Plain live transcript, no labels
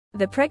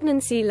The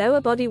pregnancy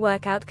lower body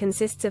workout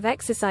consists of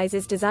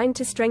exercises designed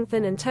to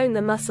strengthen and tone the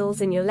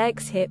muscles in your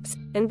legs, hips,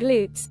 and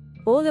glutes,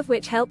 all of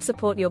which help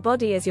support your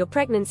body as your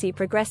pregnancy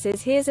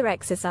progresses. Here's our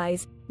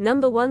exercise.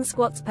 Number 1.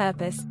 Squats.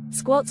 Purpose: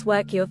 squats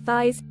work your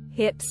thighs,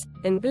 hips,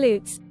 and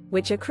glutes,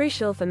 which are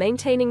crucial for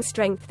maintaining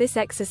strength. This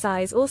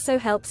exercise also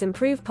helps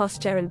improve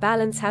posture and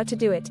balance. How to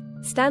do it: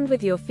 stand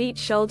with your feet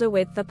shoulder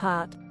width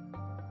apart.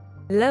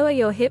 Lower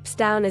your hips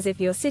down as if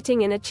you're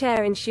sitting in a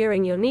chair,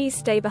 ensuring your knees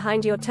stay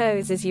behind your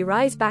toes as you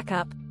rise back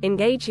up.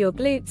 Engage your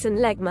glutes and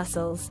leg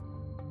muscles.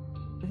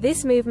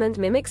 This movement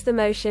mimics the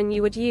motion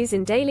you would use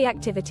in daily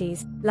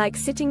activities, like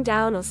sitting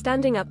down or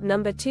standing up.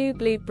 Number 2.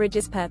 Glute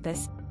bridges.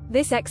 Purpose: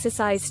 this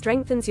exercise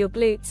strengthens your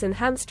glutes and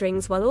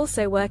hamstrings while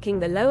also working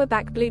the lower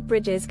back. Glute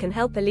bridges can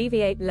help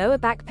alleviate lower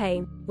back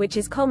pain, which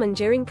is common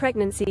during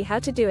pregnancy. How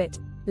to do it: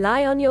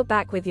 lie on your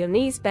back with your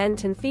knees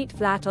bent and feet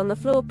flat on the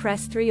floor.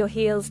 Press through your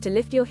heels to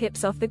lift your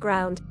hips off the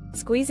ground,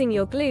 squeezing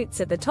your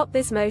glutes at the top.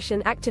 This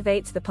motion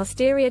activates the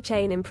posterior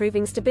chain,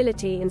 improving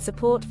stability and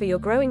support for your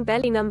growing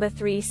belly. Number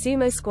 3.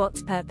 Sumo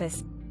squats.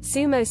 Purpose: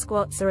 sumo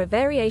squats are a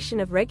variation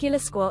of regular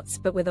squats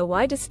but with a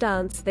wider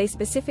stance. They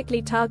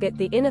specifically target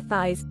the inner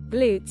thighs,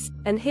 glutes,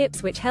 and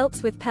hips, which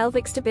helps with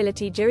pelvic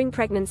stability during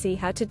pregnancy.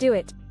 How to do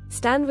it: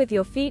 stand with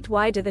your feet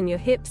wider than your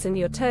hips and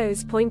your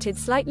toes pointed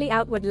slightly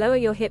outward. Lower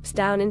your hips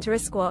down into a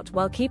squat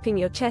while keeping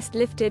your chest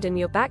lifted and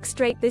your back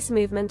straight. This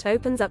movement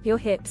opens up your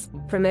hips,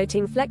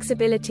 promoting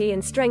flexibility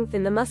and strength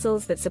in the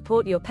muscles that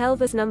support your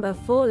pelvis. Number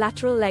 4.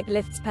 Lateral leg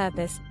lifts.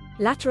 Purpose: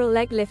 lateral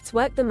leg lifts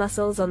work the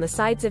muscles on the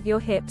sides of your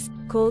hips,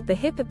 called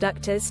the hip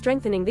abductors.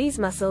 Strengthening these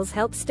muscles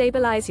helps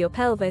stabilize your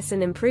pelvis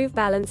and improve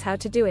balance. How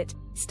to do it: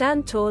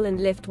 stand tall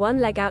and lift one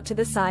leg out to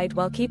the side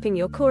while keeping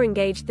your core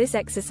engaged. This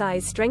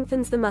exercise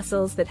strengthens the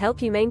muscles that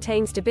help you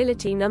maintain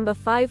stability. Number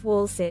 5.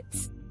 Wall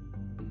sits.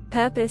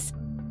 Purpose: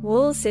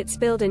 wall sits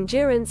build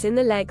endurance in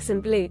the legs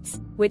and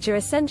glutes, which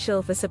are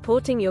essential for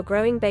supporting your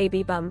growing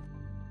baby bump.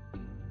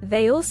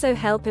 They also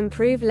help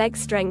improve leg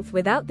strength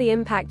without the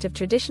impact of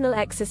traditional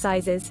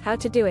exercises. How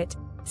to do it: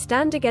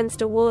 stand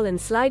against a wall and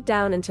slide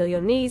down until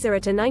your knees are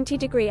at a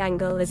 90-degree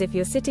angle as if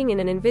you're sitting in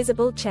an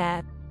invisible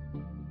chair.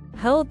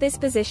 Hold this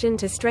position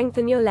to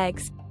strengthen your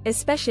legs,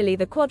 especially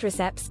the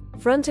quadriceps,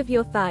 front of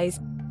your thighs,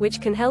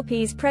 which can help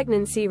ease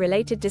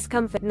pregnancy-related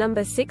discomfort.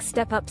 Number 6.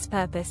 Step-ups.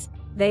 Purpose: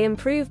 they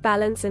improve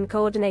balance and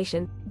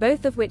coordination,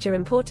 both of which are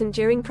important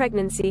during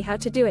pregnancy. How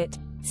to do it: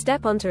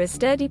 step onto a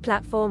sturdy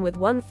platform with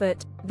one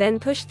foot, then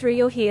push through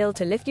your heel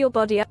to lift your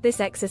body up.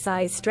 This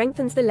exercise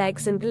strengthens the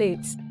legs and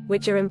glutes,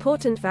 which are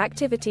important for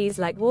activities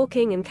like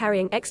walking and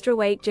carrying extra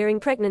weight during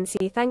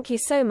pregnancy. Thank you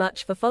so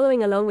much for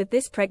following along with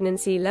this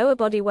pregnancy lower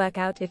body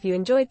workout. If you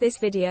enjoyed this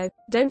video,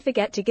 don't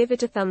forget to give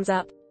it a thumbs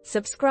up,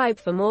 subscribe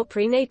for more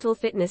prenatal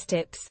fitness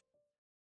tips.